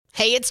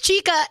Hey, it's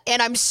Chica, and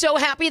I'm so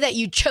happy that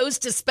you chose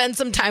to spend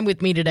some time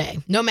with me today.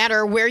 No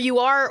matter where you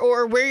are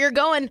or where you're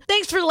going,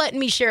 thanks for letting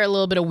me share a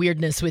little bit of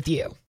weirdness with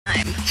you.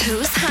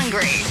 Who's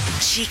hungry?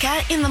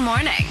 Chica in the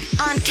morning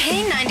on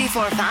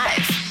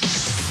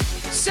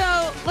K94.5.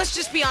 So, let's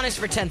just be honest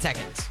for 10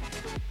 seconds.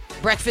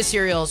 Breakfast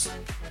cereals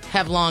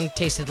have long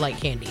tasted like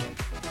candy.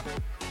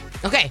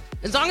 Okay,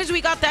 as long as we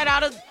got that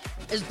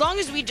as long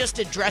as we just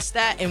address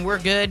that and we're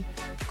good,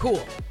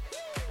 cool.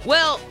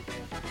 Well,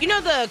 you know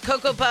the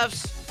Cocoa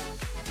Puffs?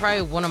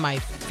 Probably one of my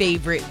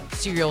favorite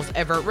cereals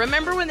ever.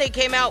 Remember when they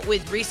came out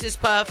with Reese's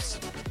Puffs?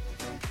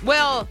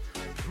 Well,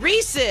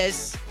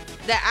 Reese's,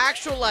 the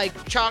actual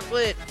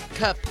chocolate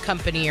cup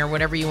company or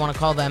whatever you want to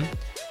call them,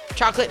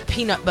 chocolate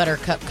peanut butter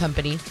cup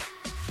company,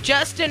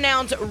 just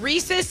announced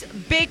Reese's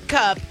Big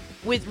Cup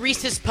with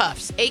Reese's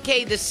Puffs,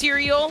 aka the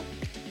cereal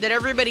that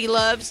everybody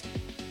loves,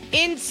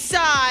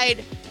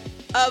 inside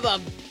of a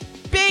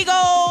big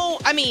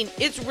old,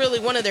 it's really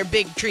one of their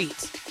big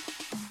treats.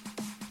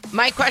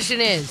 My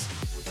question is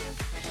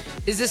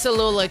this a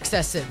little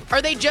excessive?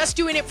 Are they just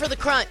doing it for the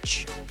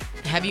crunch?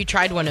 Have you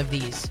tried one of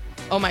these?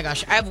 Oh my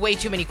gosh, I have way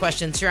too many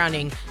questions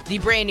surrounding the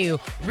brand new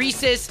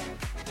Reese's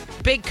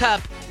Big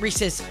Cup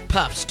Reese's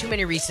Puffs. Too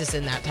many Reese's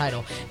in that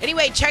title.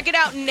 Anyway, check it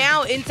out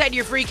now inside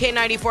your free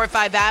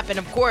K94.5 app. And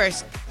of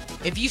course,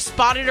 if you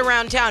spot it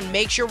around town,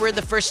 make sure we're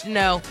the first to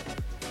know.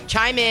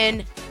 Chime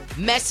in,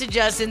 message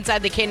us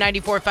inside the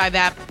K94.5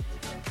 app.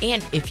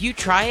 And if you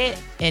try it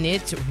and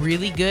it's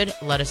really good,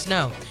 let us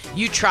know.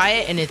 You try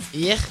it and it's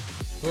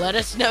let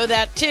us know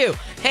that too.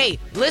 Hey,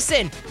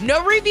 listen,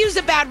 no review's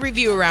a bad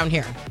review around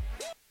here.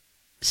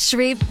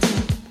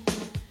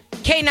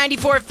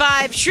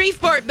 K94.5,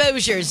 Shreveport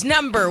Bossier's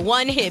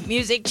 #1 hit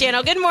music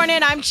channel. Good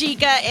morning, I'm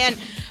Chica, and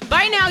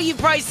by now you've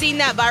probably seen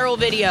that viral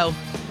video.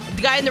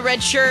 The guy in the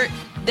red shirt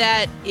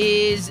that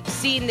is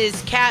seeing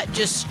this cat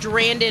just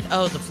stranded.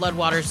 Oh, the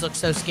floodwaters look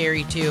so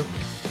scary too.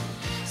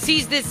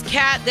 Sees this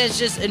cat that's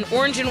just an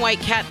orange and white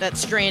cat that's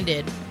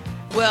stranded.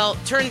 Well,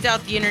 turns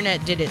out the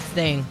internet did its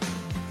thing.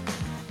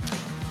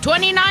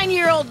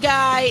 29-year-old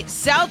guy,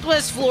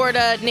 Southwest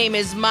Florida, name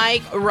is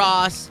Mike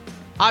Ross.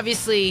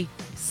 Obviously,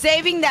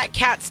 saving that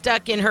cat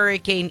stuck in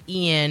Hurricane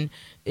Ian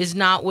is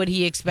not what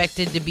he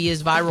expected to be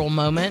his viral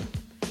moment.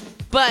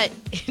 But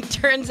it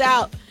turns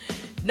out,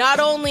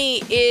 not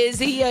only is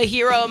he a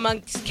hero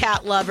amongst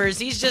cat lovers,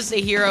 he's just a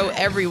hero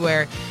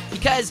everywhere.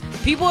 Because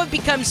people have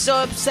become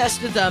so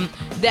obsessed with him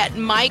that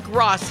Mike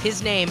Ross,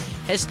 his name,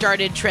 has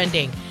started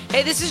trending.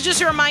 Hey, this is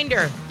just a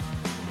reminder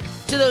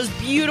to those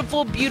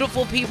beautiful,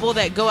 beautiful people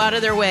that go out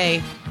of their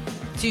way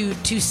to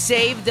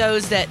save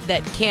those that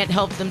can't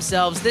help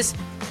themselves. This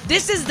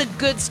is the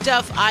good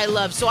stuff I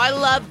love. So I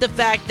love the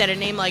fact that a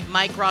name like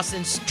Mike Ross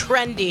is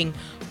trending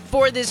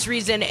for this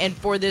reason and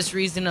for this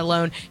reason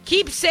alone.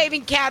 Keep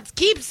saving cats,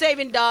 keep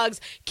saving dogs,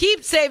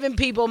 keep saving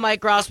people,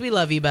 Mike Ross. We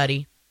love you,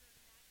 buddy.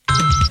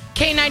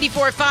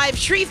 K94.5,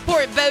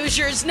 Shreveport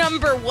Bossier's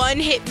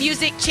 #1 hit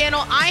music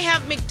channel. I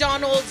have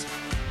McDonald's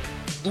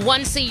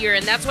once a year,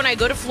 and that's when I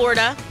go to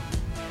Florida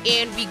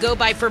and we go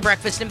by for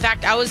breakfast. In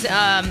fact, I was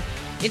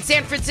in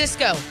San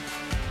Francisco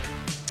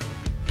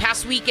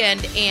past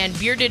weekend, and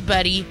Bearded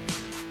Buddy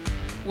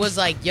was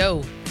like,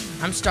 yo,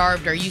 I'm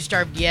starved. Are you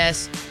starved?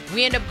 Yes.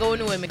 We end up going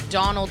to a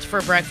McDonald's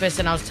for breakfast,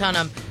 and I was telling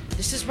him,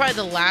 this is probably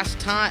the last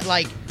time,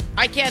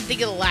 I can't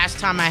think of the last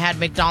time I had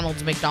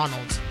McDonald's.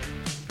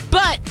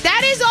 But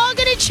that is all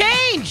going to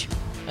change.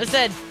 I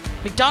said,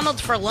 McDonald's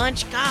for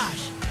lunch?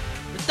 Gosh.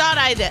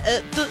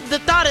 The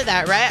thought of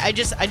that, right? I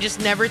just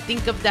never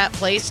think of that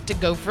place to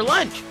go for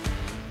lunch.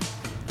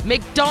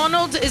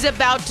 McDonald's is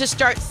about to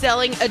start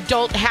selling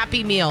adult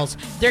Happy Meals.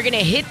 They're going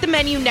to hit the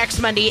menu next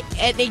Monday,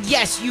 and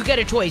yes, you get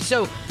a toy.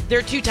 So there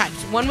are two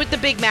types. One with the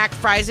Big Mac,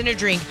 fries, and a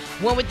drink.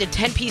 One with the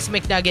 10-piece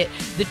McNugget.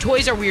 The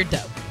toys are weird,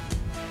 though,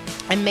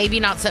 and maybe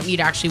not something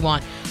you'd actually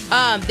want.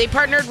 They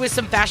partnered with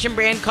some fashion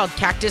brand called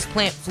Cactus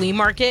Plant Flea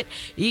Market.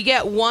 You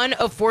get one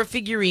of 4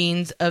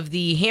 figurines of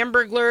the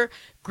Hamburglar,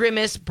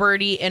 Grimace,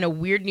 Birdie, and a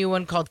weird new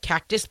one called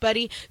Cactus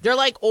Buddy. They're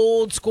like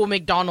old school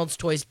McDonald's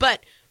toys,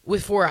 but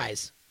with 4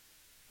 eyes.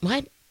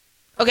 What?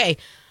 Okay.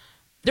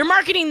 They're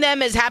marketing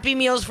them as Happy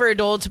Meals for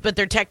adults, but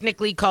they're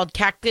technically called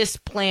Cactus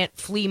Plant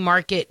Flea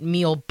Market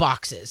Meal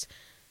Boxes.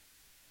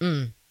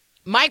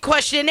 My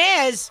question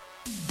is,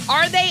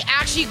 are they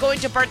actually going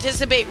to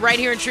participate right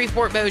here in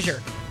Shreveport Bossier?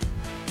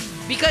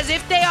 Because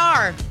if they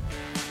are,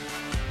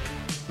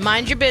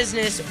 mind your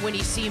business when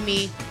you see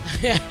me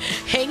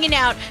hanging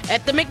out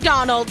at the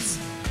McDonald's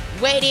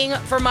waiting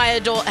for my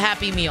adult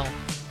Happy Meal.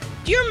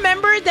 Do you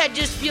remember that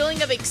just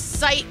feeling of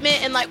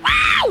excitement and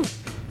wow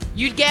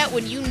you'd get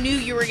when you knew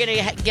you were going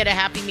to get a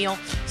Happy Meal?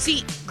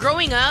 See,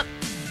 growing up,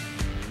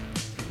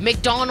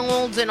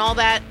 McDonald's and all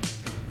that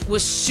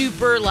was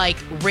super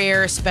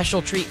rare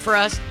special treat for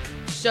us.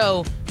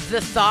 So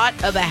the thought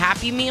of a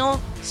Happy Meal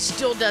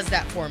still does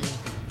that for me.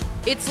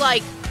 It's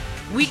like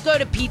we'd go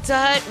to Pizza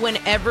Hut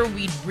whenever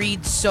we'd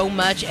read so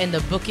much, and the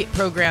Book It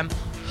program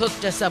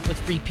hooked us up with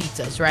free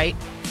pizzas, right?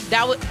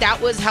 That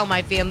was how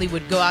my family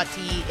would go out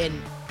to eat.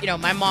 And,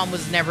 my mom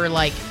was never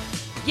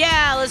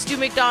Yeah, let's do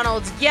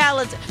McDonald's. Yeah,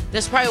 let's.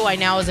 That's probably why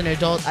now as an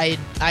adult, I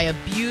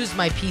abuse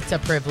my pizza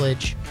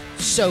privilege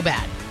so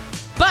bad.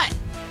 But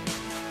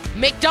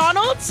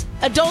McDonald's,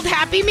 adult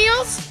Happy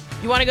Meals,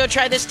 you want to go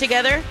try this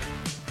together?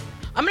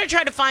 I'm going to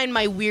try to find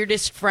my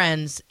weirdest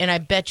friends, and I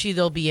bet you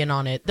they'll be in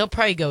on it. They'll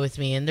probably go with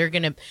me, and they're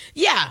going to,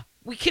 yeah,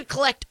 we could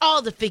collect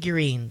all the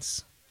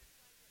figurines.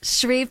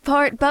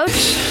 Shreveport Boat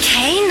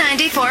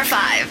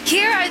K94.5.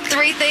 Here are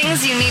 3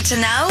 things you need to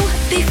know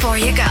before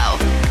you go.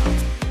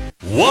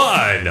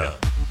 1.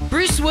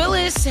 Bruce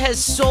Willis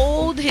has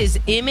sold his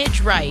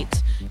image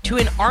rights to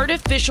an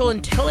artificial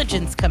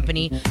intelligence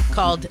company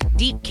called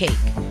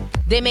Deepcake.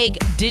 They make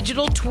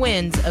digital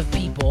twins of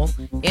people,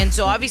 and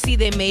so obviously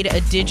they made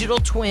a digital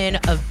twin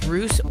of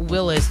Bruce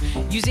Willis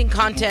using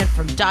content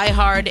from Die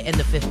Hard and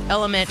The Fifth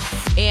Element,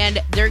 and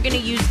they're going to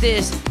use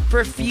this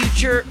for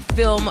future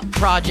film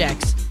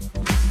projects.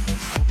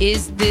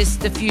 Is this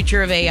the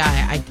future of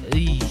AI?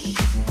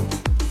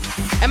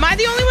 Am I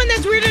the only one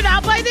that's weirded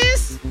out by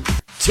this?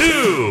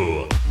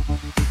 2.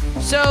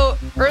 So,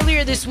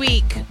 earlier this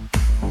week,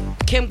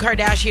 Kim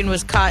Kardashian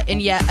was caught in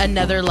yet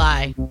another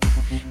lie.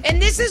 And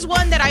this is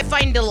one that I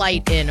find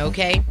delight in,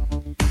 okay?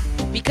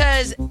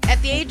 Because at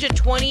the age of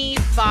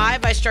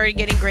 25, I started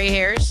getting gray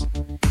hairs.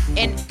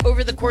 And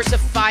over the course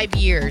of 5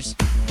 years,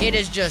 it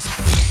is just...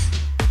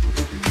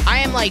 I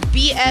am like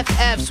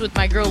BFFs with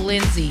my girl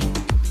Lindsay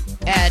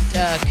at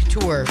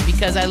Couture.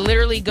 Because I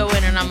literally go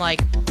in and I'm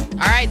like,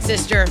 all right,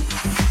 sister,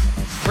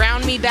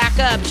 brown me back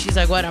up. She's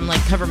like, what? I'm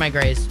like, cover my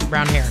grays,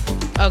 brown hair.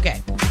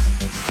 Okay.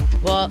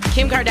 Well,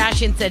 Kim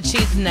Kardashian said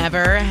she's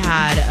never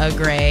had a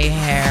gray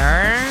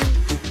hair.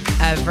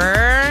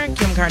 Ever.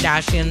 Kim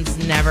Kardashian's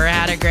never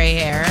had a gray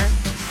hair.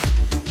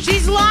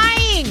 She's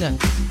lying!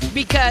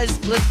 Because,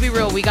 let's be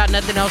real, we got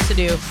nothing else to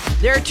do.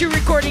 There are 2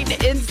 recording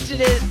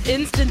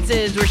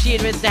instances where she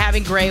admits to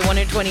having gray, one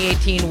in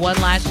 2018, one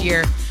last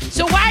year.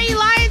 So why are you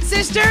lying,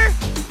 sister?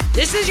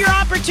 This is your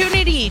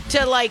opportunity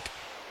to, like,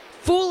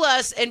 fool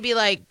us and be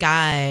like,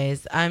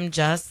 guys, I'm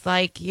just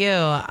like you.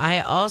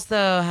 I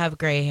also have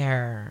gray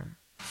hair.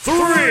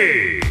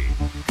 3.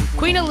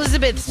 Queen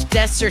Elizabeth's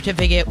death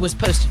certificate was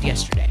posted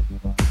yesterday.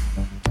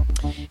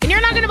 And you're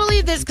not going to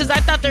believe this because I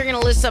thought they were going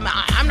to list some...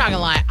 I'm not going to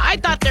lie. I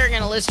thought they were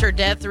going to list her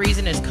death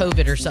reason as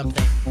COVID or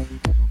something.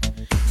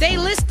 They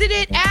listed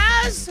it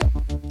as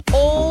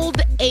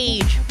old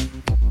age.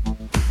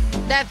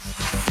 That's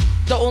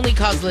the only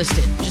cause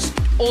listed. Just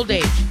old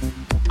age.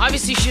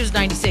 Obviously, she was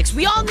 96.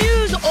 We all knew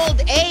it was old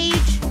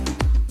age.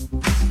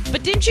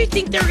 But didn't you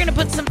think they were going to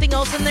put something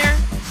else in there?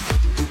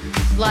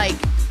 Like,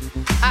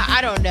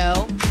 I don't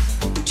know.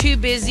 Too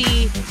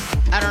busy,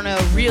 I don't know,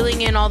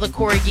 reeling in all the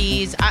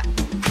corgis.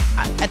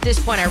 At this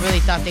point, I really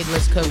thought they'd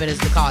list COVID as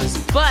the cause.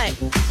 But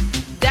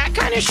that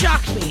kind of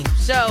shocked me.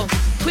 So,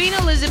 Queen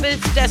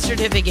Elizabeth's death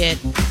certificate,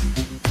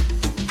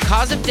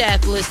 cause of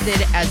death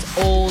listed as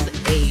old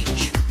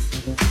age.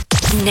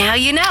 Now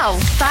you know.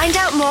 Find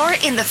out more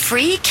in the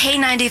free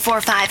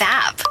K94.5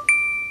 app.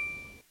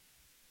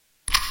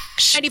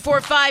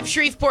 94.5,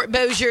 Shreveport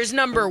Bossier's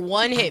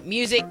 #1 hit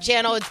music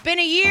channel. It's been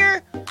a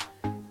year.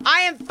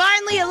 I am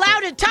finally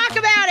allowed to talk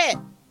about it.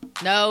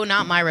 No,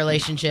 not my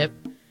relationship.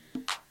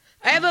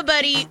 I have a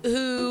buddy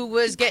who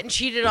was getting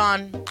cheated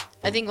on.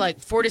 I think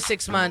like 4 to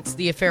 6 months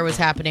the affair was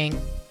happening.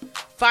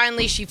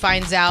 Finally, she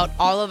finds out.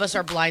 All of us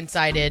are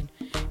blindsided.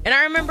 And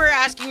I remember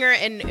asking her,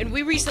 and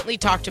we recently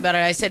talked about it.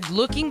 I said,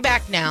 looking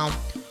back now,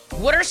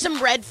 what are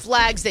some red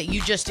flags that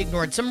you just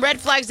ignored? Some red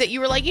flags that you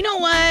were like, you know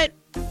what?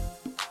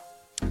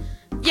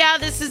 Yeah,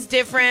 this is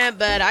different,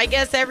 but I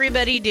guess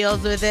everybody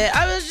deals with it.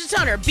 I was just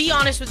telling her, be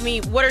honest with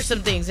me. What are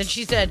some things? And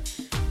she said,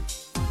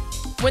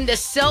 when the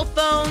cell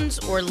phones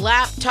or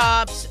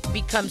laptops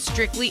become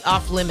strictly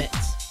off limits.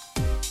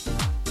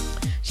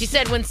 She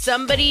said, when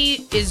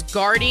somebody is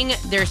guarding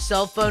their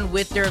cell phone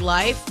with their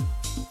life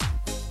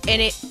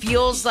and it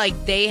feels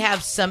like they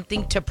have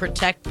something to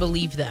protect,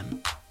 believe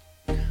them.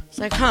 It's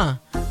like, huh.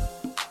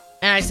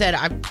 And I said,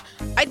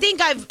 I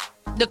think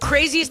the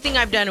craziest thing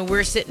I've done, and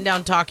we're sitting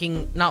down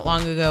talking not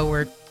long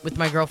ago with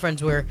my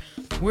girlfriends,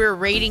 we're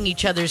rating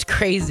each other's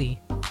crazy.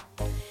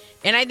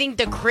 And I think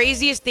the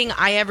craziest thing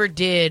I ever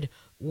did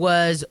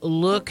was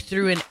look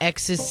through an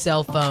ex's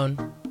cell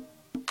phone.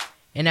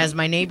 And as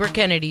my neighbor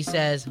Kennedy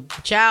says,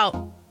 watch out.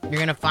 You're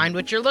going to find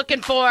what you're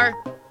looking for.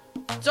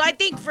 So I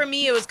think for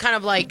me, it was kind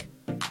of like,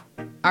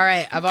 all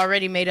right, I've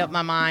already made up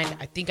my mind.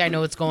 I think I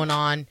know what's going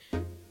on.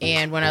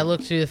 And when I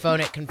looked through the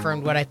phone, it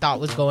confirmed what I thought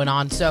was going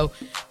on. So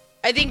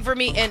I think for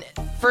me, and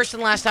first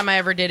and last time I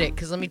ever did it,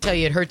 because let me tell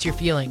you, it hurts your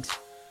feelings.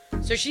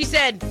 So she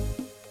said,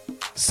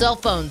 cell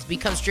phones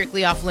become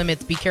strictly off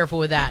limits. Be careful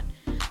with that.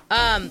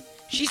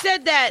 She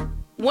said that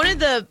one of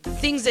the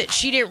things that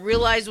she didn't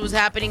realize was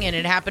happening, and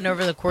it happened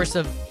over the course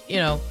of,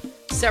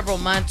 several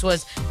months,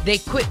 was they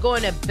quit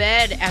going to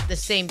bed at the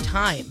same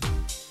time.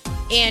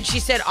 And she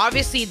said,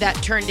 obviously, that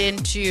turned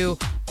into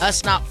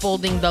us not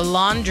folding the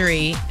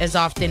laundry as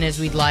often as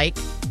we'd like.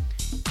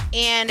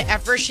 And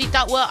at first she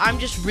thought, well, I'm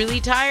just really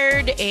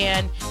tired,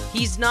 and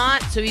he's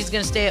not, so he's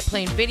going to stay up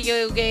playing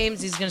video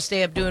games. He's going to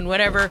stay up doing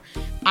whatever.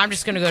 I'm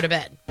just going to go to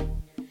bed.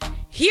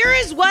 Here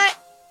is what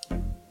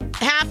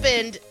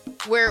happened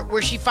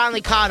where she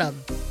finally caught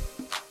him.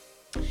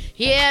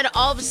 He had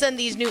all of a sudden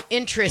these new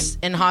interests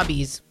and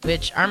hobbies,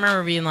 which I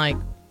remember being like,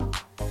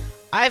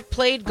 I've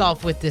played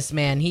golf with this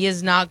man. He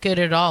is not good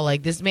at all.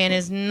 Like, this man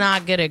is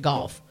not good at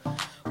golf.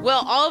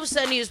 Well, all of a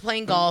sudden he was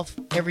playing golf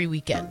every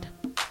weekend.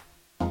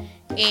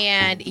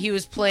 And he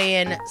was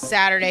playing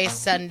Saturday,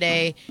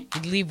 Sunday.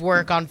 He'd leave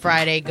work on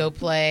Friday, go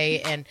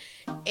play. And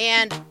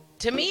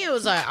to me, it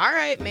was like, all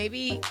right,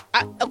 maybe.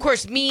 Of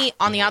course, me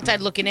on the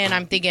outside looking in,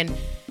 I'm thinking,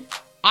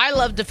 I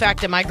love the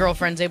fact that my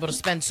girlfriend's able to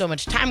spend so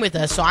much time with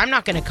us, so I'm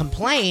not going to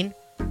complain.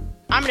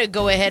 I'm going to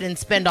go ahead and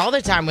spend all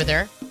the time with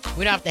her.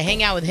 We don't have to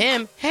hang out with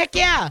him. Heck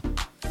yeah.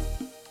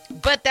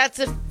 But that's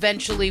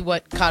eventually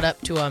what caught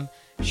up to him.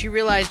 She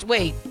realized,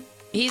 wait,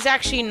 he's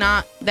actually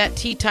not, that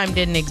tea time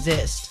didn't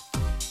exist.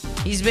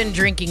 He's been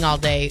drinking all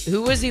day.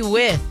 Who was he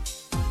with?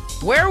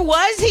 Where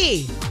was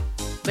he?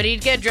 But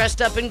he'd get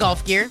dressed up in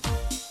golf gear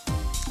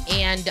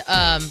and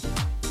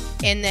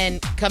then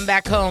come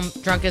back home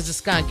drunk as a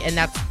skunk, and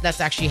that's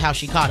actually how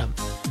she caught him.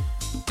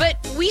 But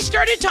we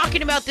started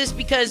talking about this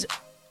because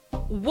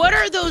what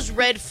are those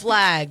red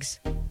flags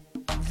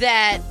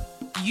that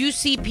you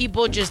see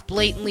people just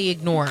blatantly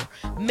ignore?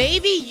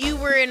 Maybe you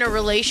were in a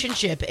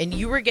relationship and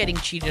you were getting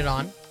cheated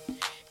on,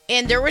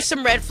 and there were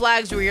some red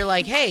flags where you're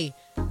like, hey,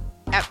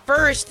 at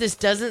first, this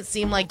doesn't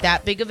seem like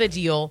that big of a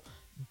deal,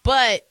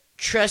 but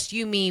trust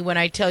you me when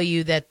I tell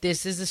you that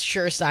this is a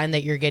sure sign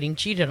that you're getting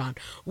cheated on.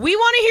 We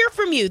want to hear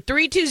from you,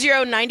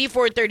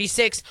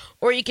 320-9436,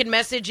 or you can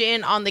message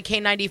in on the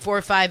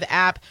K94.5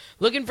 app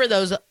looking for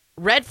those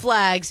red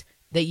flags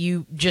that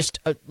you just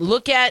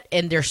look at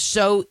and they're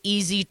so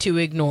easy to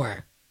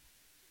ignore.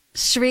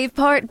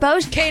 Shreveport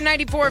Bossier.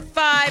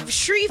 K94.5,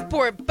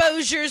 Shreveport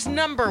Bossier's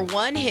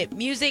 #1 hit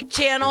music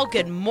channel.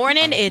 Good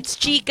morning, it's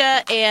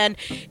Chica, and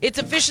it's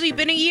officially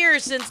been a year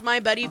since my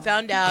buddy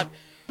found out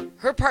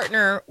her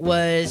partner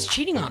was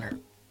cheating on her.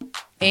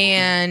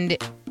 And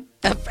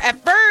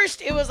at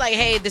first, it was like,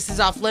 hey, this is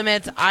off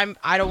limits.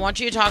 I don't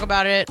want you to talk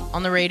about it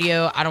on the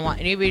radio. I don't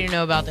want anybody to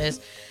know about this.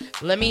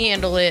 Let me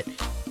handle it.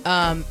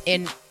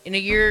 In a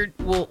year,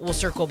 we'll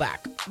circle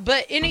back.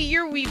 But in a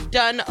year, we've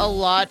done a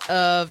lot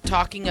of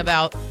talking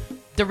about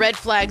the red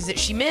flags that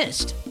she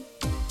missed.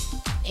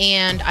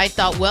 And I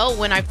thought, well,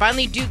 when I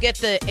finally do get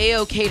the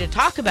A-OK to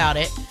talk about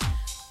it,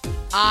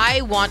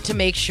 I want to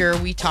make sure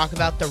we talk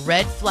about the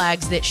red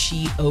flags that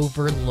she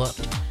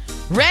overlooked.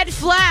 Red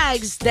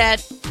flags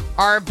that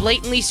are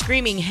blatantly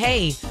screaming,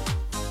 hey,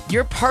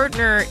 your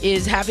partner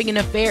is having an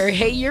affair.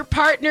 Hey, your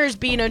partner is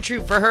being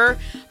untrue. For her,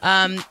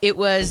 it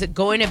was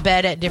going to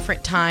bed at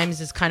different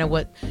times is kind of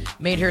what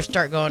made her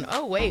start going,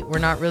 oh, wait, we're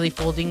not really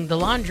folding the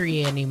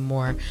laundry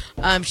anymore.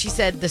 She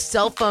said the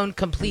cell phone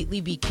completely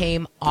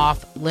became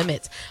off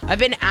limits. I've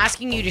been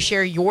asking you to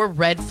share your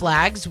red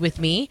flags with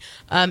me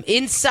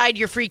inside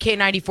your free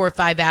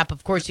K94.5 app.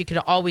 Of course, you could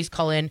always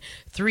call in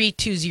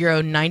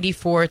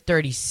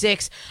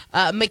 320-9436.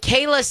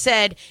 Michaela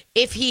said,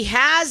 if he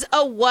has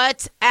a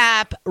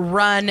WhatsApp,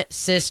 run,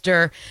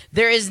 sister.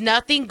 There is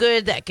nothing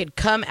good that could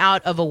come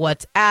out of a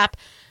WhatsApp.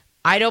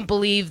 I don't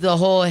believe the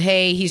whole,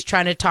 hey, he's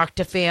trying to talk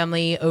to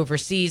family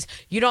overseas.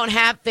 You don't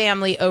have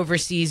family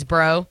overseas,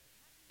 bro.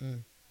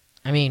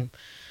 I mean,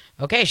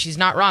 okay, she's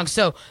not wrong.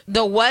 So the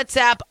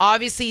WhatsApp,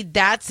 obviously,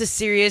 that's a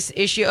serious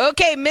issue.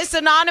 Okay, Miss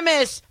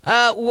Anonymous,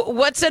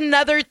 what's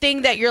another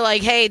thing that you're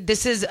like, hey,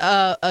 this is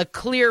a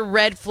clear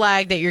red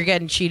flag that you're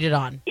getting cheated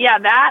on? Yeah,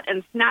 that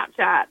and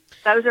Snapchat.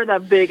 Those are the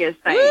biggest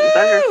things. Woo!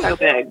 Those are so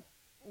big.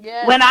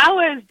 Yes. When I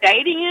was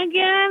dating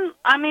again,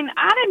 I mean,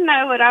 I didn't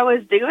know what I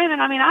was doing. And,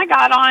 I mean, I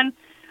got on,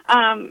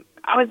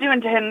 I was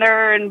doing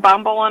Tinder and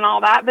Bumble and all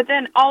that, but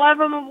then all of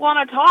them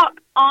want to talk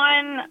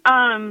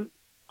on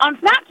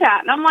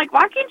Snapchat. And I'm like,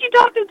 why can't you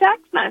talk through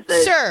text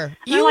message? Sir,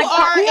 you like,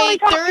 are really a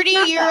talk through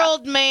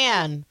 30-year-old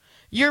man.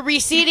 Your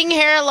receding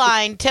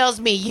hairline tells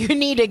me you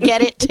need to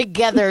get it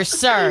together,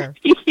 sir.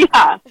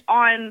 Yeah.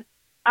 On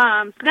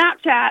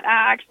Snapchat,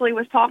 I actually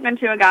was talking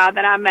to a guy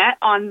that I met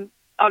on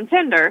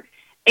Tinder,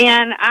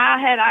 and I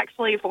had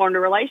actually formed a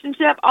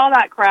relationship, all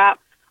that crap.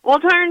 Well,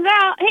 turns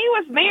out he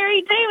was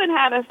married, too, and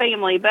had a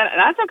family, but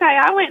that's okay.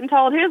 I went and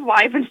told his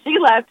wife, and she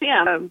left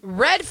him.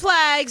 Red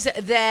flags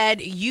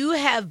that you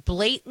have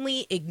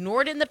blatantly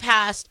ignored in the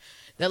past,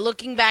 that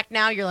looking back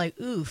now, you're like,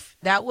 oof,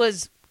 that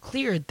was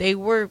clear. They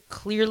were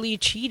clearly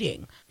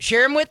cheating.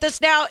 Share them with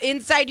us now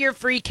inside your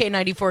free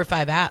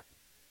K94.5 app.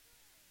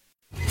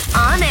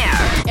 On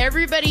air.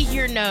 Everybody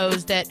here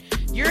knows that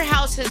your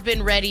house has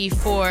been ready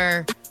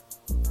for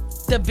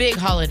the big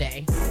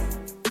holiday,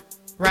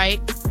 right?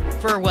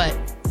 For what,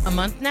 a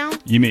month now?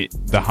 You mean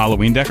the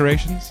Halloween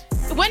decorations?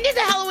 When did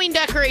the Halloween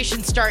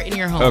decorations start in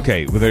your home?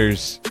 Okay, well,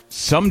 there's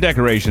some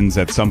decorations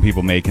that some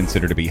people may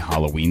consider to be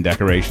Halloween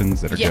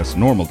decorations that are just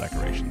normal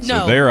decorations. No.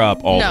 So they're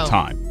up all the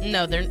time.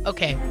 No, they're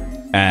okay.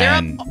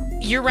 And They're up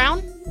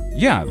year-round?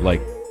 yeah,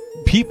 like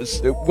people,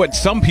 what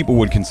some people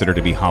would consider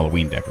to be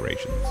Halloween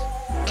decorations,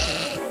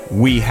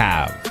 we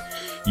have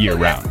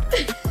year-round.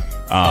 Wait,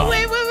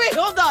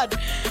 hold on.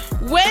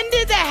 When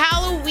did the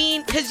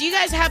Halloween, because you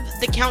guys have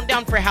the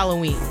countdown for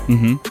Halloween.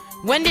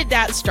 Mm-hmm. When did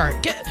that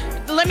start?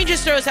 Let me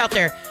just throw this out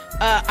there.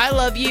 I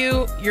love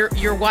you,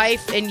 your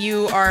wife, and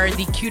you are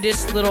the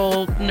cutest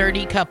little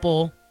nerdy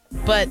couple.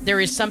 But there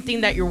is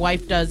something that your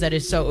wife does that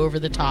is so over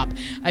the top.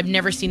 I've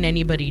never seen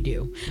anybody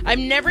do. I've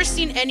never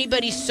seen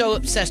anybody so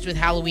obsessed with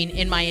Halloween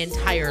in my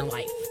entire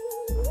life.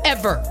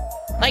 Ever.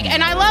 Like,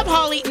 and I love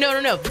Holly.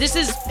 No. This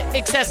is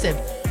excessive.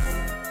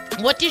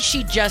 What did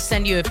she just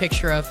send you a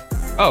picture of?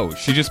 Oh,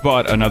 she just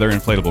bought another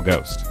inflatable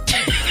ghost.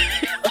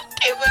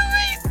 Okay,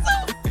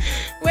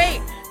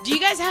 wait. Do you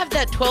guys have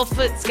that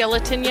 12-foot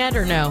skeleton yet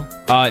or no?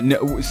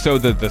 No. So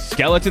the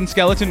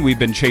skeleton, we've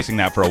been chasing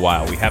that for a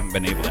while. We haven't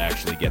been able to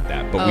actually get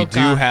that. But we do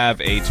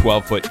have a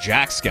 12-foot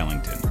Jack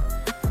Skellington.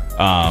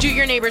 Do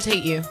your neighbors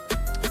hate you?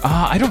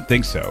 I don't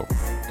think so.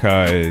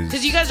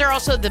 Because you guys are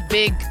also the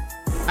big...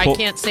 I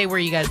can't say where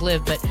you guys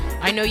live, but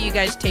I know you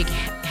guys take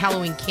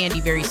Halloween candy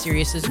very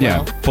serious as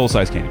well. Yeah,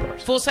 full-size candy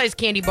bars. Full-size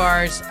candy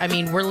bars. I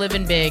mean, we're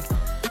living big.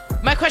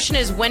 My question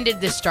is, when did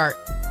this start?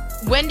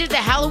 When did the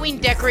Halloween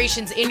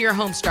decorations in your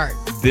home start?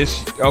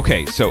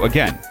 Okay, so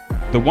again,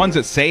 the ones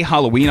that say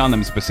Halloween on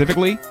them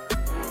specifically,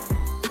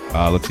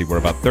 let's see, we're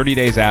about 30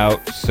 days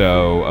out,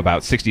 so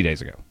about 60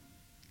 days ago.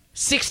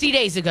 60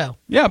 days ago.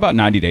 Yeah, about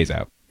 90 days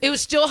out. It was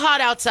still hot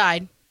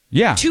outside.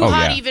 Yeah. Too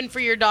hot even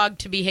for your dog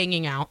to be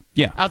hanging out.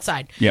 Yeah.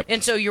 Outside. Yep.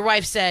 And so your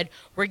wife said,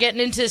 we're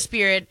getting into the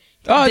spirit.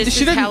 This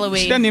is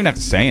Halloween. She doesn't even have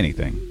to say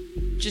anything.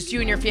 Just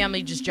you and your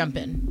family just jump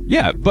in.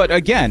 Yeah, but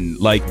again,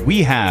 like,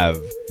 we have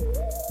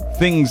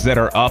things that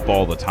are up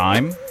all the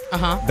time.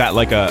 Uh-huh. That,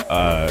 like,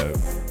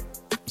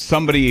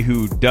 somebody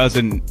who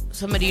doesn't...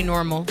 Somebody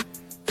normal.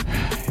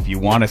 If you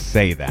want to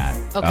say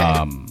that.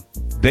 Okay.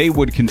 They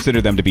would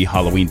consider them to be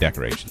Halloween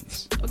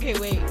decorations. Okay,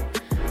 wait.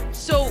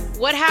 So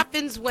what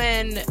happens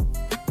when...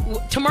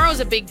 Tomorrow's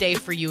a big day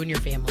for you and your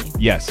family.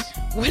 Yes.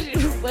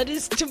 What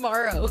is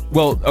tomorrow?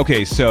 Well,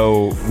 okay,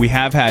 so we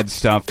have had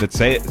stuff that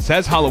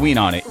says Halloween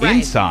on it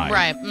inside.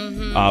 Right.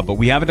 Mm-hmm. But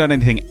we haven't done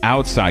anything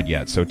outside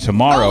yet. So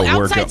tomorrow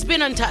outside's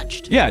been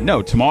untouched. Yeah,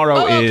 no,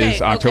 tomorrow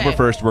is October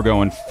 1st. We're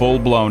going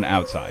full-blown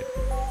outside.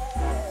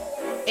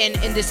 And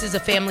this is a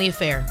family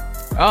affair.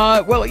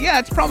 Well, yeah,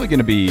 it's probably going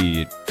to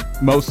be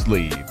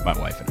mostly my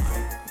wife and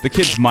I. The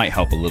kids might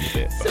help a little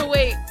bit. So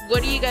wait,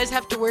 what do you guys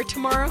have to wear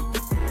tomorrow?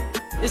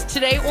 Is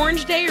today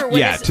Orange Day or when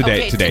yeah, is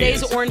today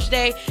today's is Orange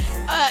Day.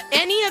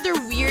 Any other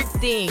weird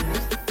things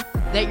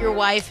that your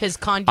wife has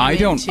conned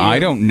you into? I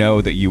don't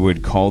know that you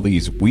would call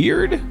these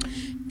weird.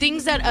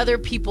 Things that other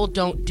people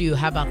don't do.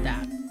 How about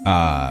that?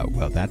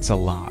 Well, that's a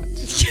lot.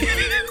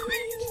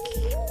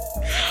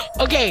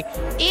 Okay,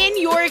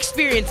 in your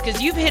experience,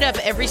 because you've hit up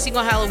every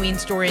single Halloween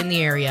store in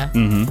the area,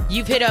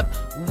 you've hit up,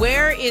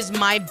 where is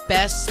my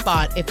best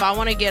spot if I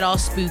want to get all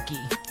spooky?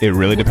 It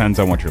really depends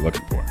on what you're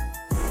looking for.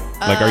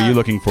 Like, are you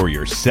looking for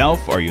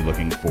yourself? Are you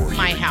looking for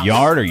my your house.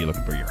 Yard? Are you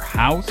looking for your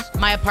house?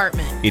 My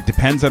apartment. It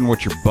depends on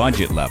what your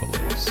budget level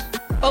is.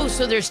 Oh,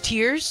 so there's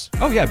tiers?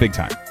 Oh, yeah, big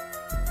time.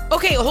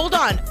 Okay, hold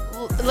on.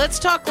 Let's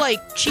talk,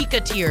 like, Chica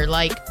tier.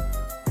 Like,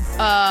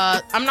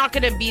 I'm not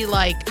going to be,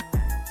 like,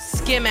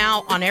 skim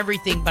out on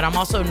everything, but I'm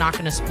also not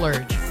going to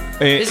splurge.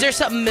 Is there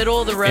something middle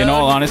of the road? In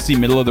all honesty,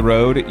 middle of the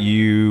road,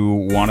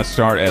 you want to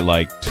start at,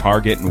 like,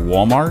 Target and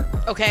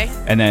Walmart. Okay.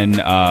 And then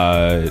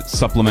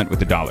supplement with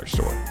the dollar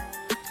store.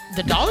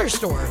 The dollar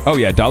store? Oh,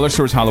 yeah. Dollar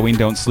stores Halloween,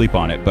 don't sleep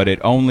on it, but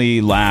it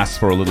only lasts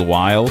for a little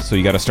while, so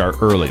you got to start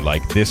early.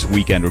 Like, this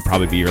weekend would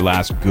probably be your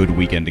last good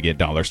weekend to get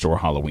dollar store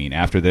Halloween.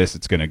 After this,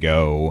 it's going to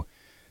go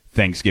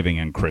Thanksgiving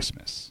and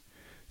Christmas.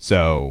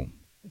 So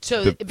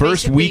the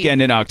first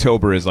weekend in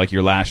October is like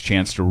your last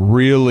chance to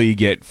really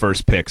get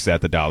first picks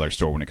at the dollar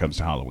store when it comes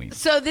to Halloween.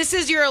 So this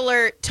is your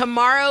alert.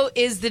 Tomorrow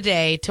is the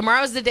day.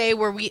 Tomorrow's the day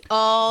where we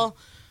all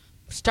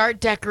start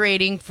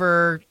decorating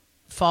for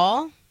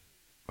fall.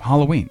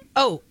 Halloween.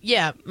 Oh,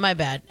 yeah, my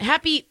bad.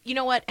 You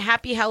know what?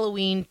 Happy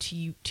Halloween to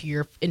you, to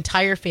your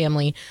entire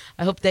family.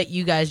 I hope that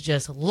you guys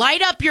just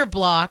light up your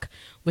block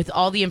with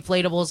all the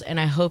inflatables, and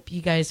I hope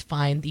you guys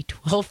find the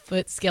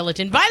 12-foot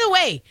skeleton. By the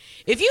way,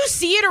 if you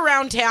see it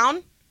around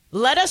town,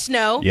 let us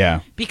know.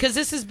 Yeah. Because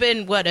this has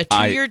been, what, a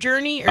 2-year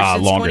journey? Or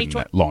since longer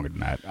 2020? Longer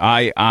than that.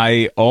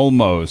 I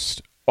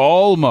almost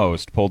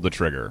pulled the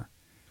trigger.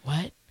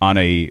 What? On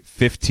a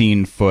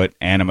 15-foot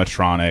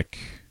animatronic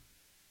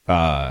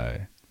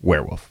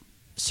werewolf.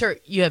 Sir,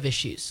 you have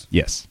issues.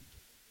 Yes.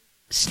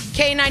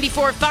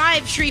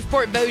 K94.5,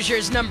 Shreveport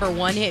Bossier's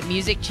 #1 hit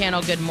music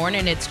channel. Good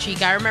morning, it's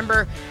Cheek. I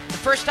remember the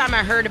first time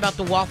I heard about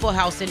the Waffle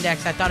House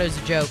Index, I thought it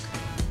was a joke.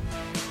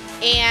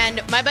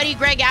 And my buddy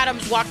Greg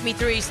Adams walked me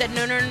through. He said,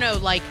 no.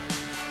 Like,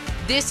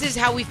 this is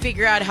how we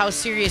figure out how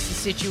serious the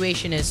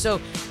situation is. So,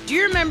 do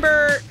you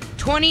remember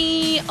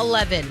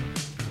 2011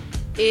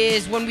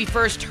 is when we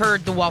first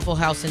heard the Waffle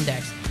House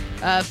Index?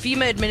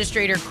 FEMA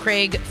Administrator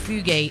Craig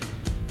Fugate,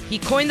 he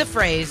coined the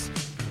phrase,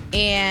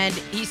 and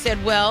he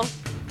said, well,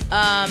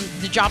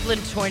 the Joplin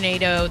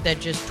tornado that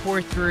just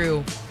tore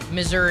through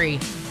Missouri,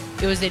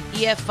 it was an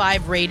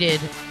EF5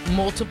 rated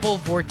multiple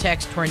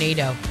vortex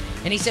tornado.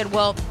 And he said,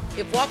 well,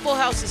 if Waffle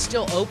House is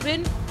still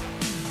open,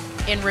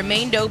 and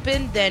remained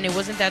open, then it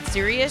wasn't that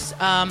serious.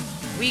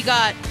 We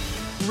got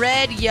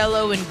red,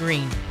 yellow, and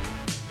green,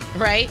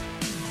 right?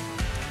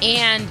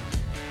 And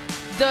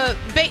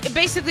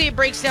basically it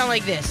breaks down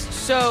like this.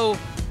 So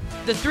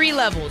the 3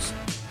 levels.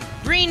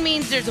 Green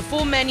means there's a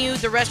full menu,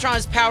 the restaurant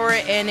has power,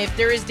 and if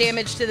there is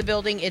damage to the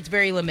building, it's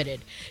very limited.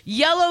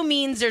 Yellow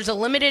means there's a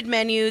limited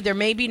menu, there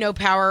may be no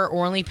power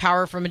or only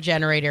power from a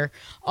generator.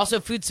 Also,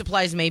 food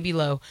supplies may be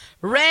low.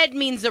 Red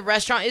means the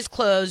restaurant is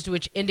closed,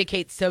 which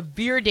indicates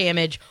severe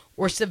damage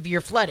or severe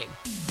flooding.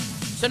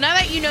 So now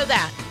that you know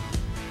that,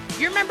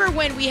 you remember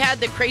when we had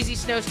the crazy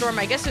snowstorm,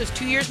 I guess it was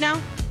 2 years now?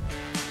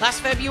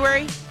 Last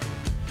February?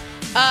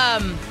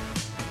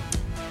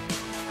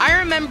 I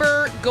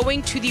remember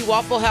going to the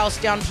Waffle House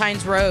down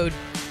Pines Road,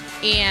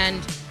 and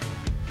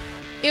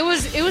it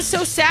was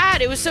so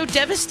sad. It was so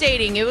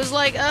devastating. It was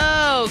like,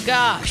 oh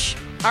gosh,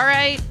 all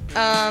right.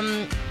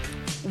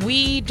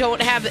 We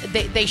don't have.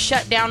 They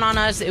shut down on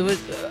us.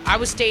 I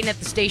was staying at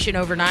the station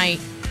overnight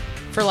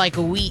for like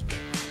a week.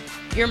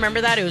 You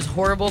remember that? It was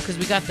horrible because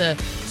we got the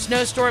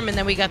snowstorm and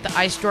then we got the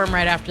ice storm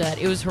right after that.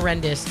 It was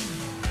horrendous.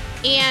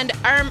 And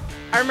I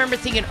remember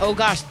thinking, oh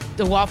gosh,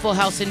 the Waffle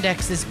House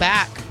Index is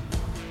back.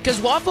 Because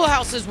Waffle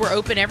Houses were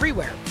open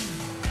everywhere.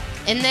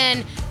 And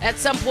then at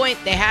some point,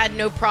 they had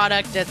no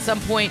product. At some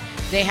point,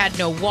 they had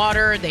no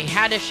water. They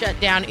had to shut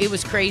down. It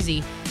was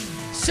crazy.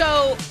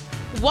 So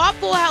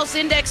Waffle House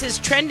Index is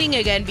trending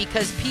again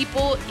because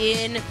people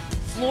in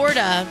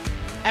Florida,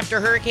 after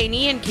Hurricane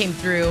Ian came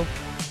through,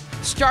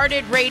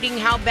 started rating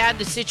how bad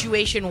the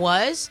situation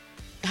was,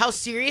 how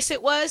serious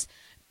it was,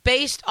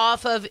 based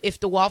off of if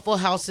the Waffle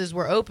Houses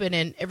were open,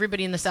 and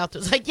everybody in the South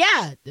was like,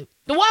 yeah, the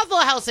Waffle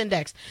House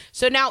Index.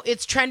 So now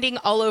it's trending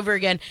all over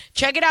again.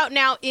 Check it out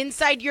now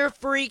inside your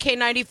free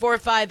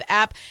K94.5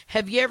 app.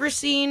 Have you ever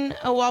seen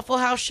a Waffle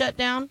House shut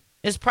down?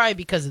 It's probably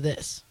because of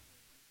this.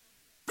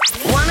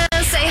 Wanna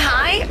say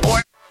hi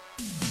or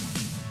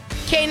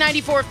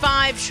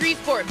K94.5,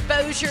 Shreveport,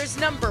 Bossier's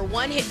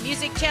 #1 hit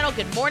music channel.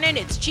 Good morning,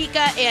 it's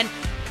Chica, and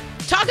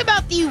talk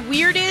about the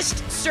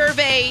weirdest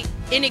survey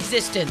in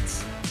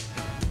existence.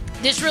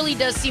 This really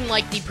does seem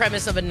like the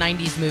premise of a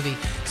 90s movie.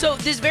 So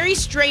this very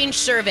strange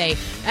survey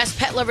asked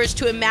pet lovers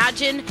to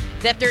imagine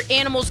that their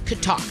animals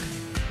could talk.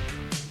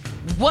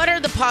 What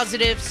are the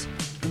positives?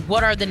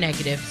 What are the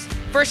negatives?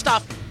 First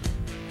off,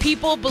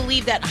 people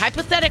believe that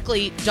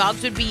hypothetically,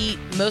 dogs would be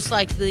most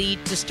likely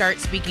to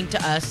start speaking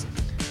to us.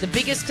 The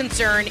biggest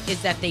concern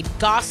is that they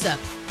gossip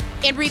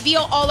and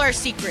reveal all our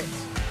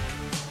secrets.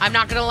 I'm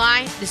not gonna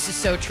lie, this is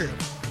so true.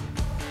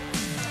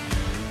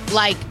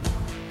 Like,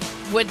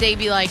 would they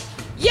be like,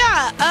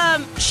 yeah,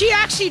 she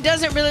actually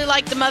doesn't really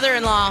like the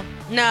mother-in-law.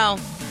 No,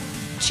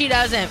 she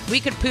doesn't. We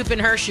could poop in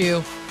her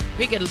shoe.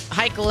 We could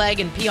hike a leg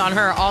and pee on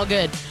her. All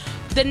good.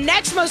 The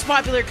next most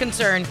popular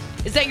concern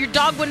is that your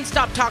dog wouldn't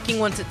stop talking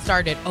once it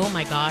started. Oh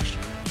my gosh.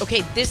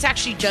 Okay, this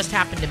actually just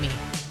happened to me.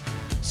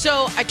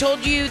 So I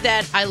told you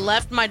that I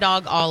left my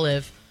dog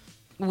Olive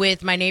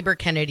with my neighbor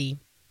Kennedy.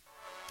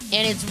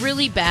 And it's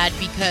really bad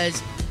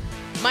because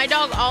my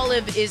dog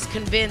Olive is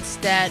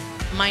convinced that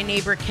my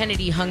neighbor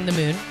Kennedy hung the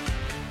moon.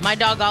 My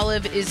dog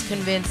Olive is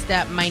convinced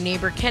that my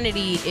neighbor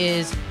Kennedy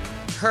is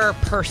her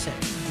person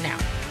now.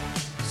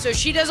 So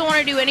she doesn't want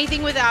to do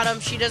anything without him.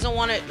 She doesn't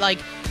want to,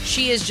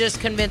 she is just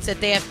convinced that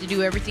they have to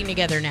do everything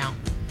together now.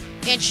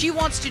 And she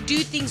wants to do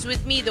things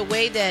with me the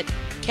way that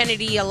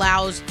Kennedy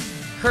allows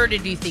her to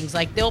do things.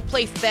 Like, they'll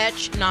play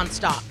fetch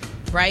nonstop,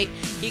 right?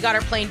 He got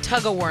her playing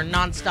tug of war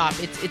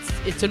nonstop.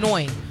 It's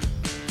annoying.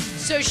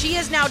 So she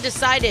has now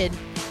decided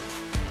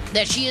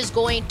that she is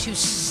going to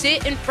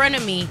sit in front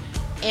of me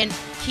and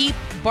keep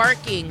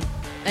barking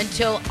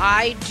until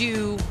I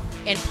do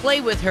and play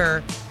with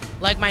her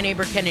like my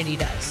neighbor Kennedy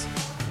does.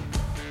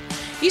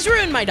 He's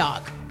ruined my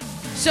dog.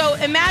 So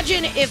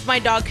imagine if my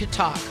dog could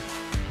talk.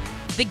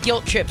 The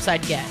guilt trips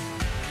I'd get.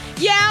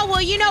 Yeah,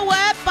 well, you know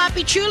what?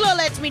 Papi Chulo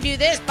lets me do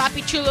this.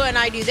 Papi Chulo and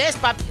I do this.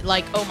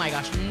 Oh my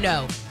gosh,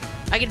 no.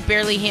 I can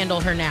barely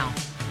handle her now.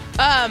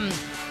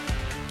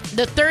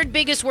 The third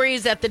biggest worry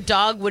is that the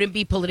dog wouldn't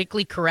be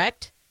politically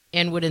correct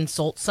and would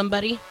insult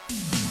somebody.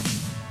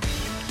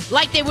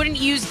 Like, they wouldn't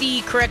use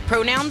the correct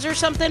pronouns or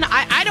something.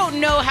 I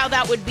don't know how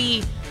that would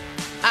be.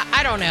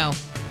 I don't know.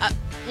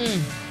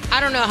 I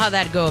don't know how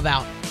that'd go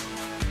about.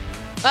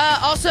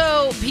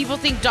 Also, people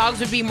think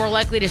dogs would be more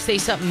likely to say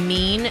something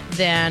mean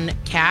than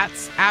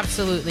cats.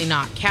 Absolutely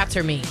not. Cats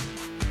are mean.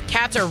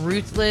 Cats are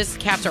ruthless.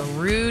 Cats are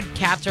rude.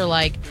 Cats are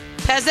like,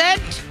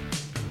 peasant.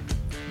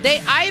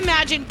 I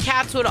imagine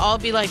cats would all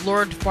be like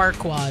Lord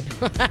Farquaad,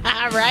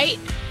 right?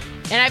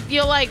 And I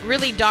feel like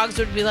really dogs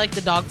would be like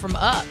the dog from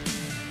Up.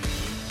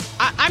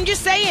 I'm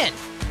just saying.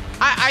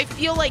 I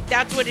feel like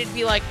that's what it'd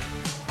be like.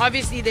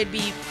 Obviously, they'd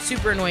be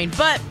super annoying.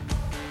 But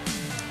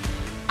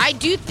I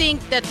do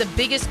think that the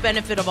biggest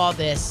benefit of all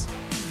this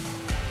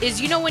is,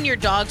 you know, when your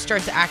dog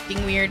starts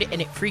acting weird and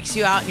it freaks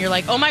you out and you're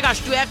like, oh my gosh,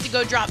 do I have to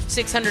go drop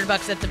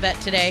 $600 at the vet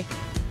today?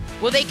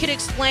 Well, they could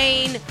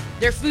explain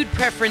their food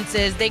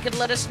preferences. They could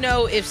let us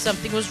know if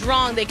something was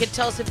wrong. They could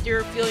tell us if they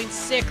were feeling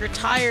sick or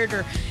tired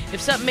or if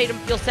something made them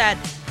feel sad.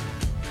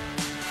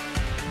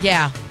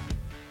 Yeah.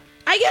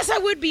 I guess I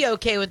would be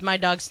okay with my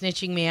dog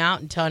snitching me out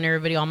and telling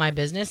everybody all my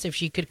business if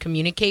she could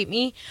communicate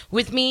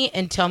with me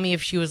and tell me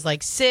if she was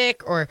like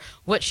sick or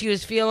what she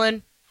was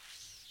feeling.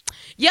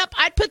 Yep,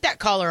 I'd put that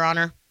collar on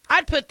her.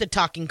 I'd put the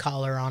talking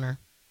collar on her.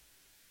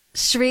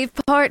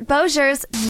 Shreveport Bossier's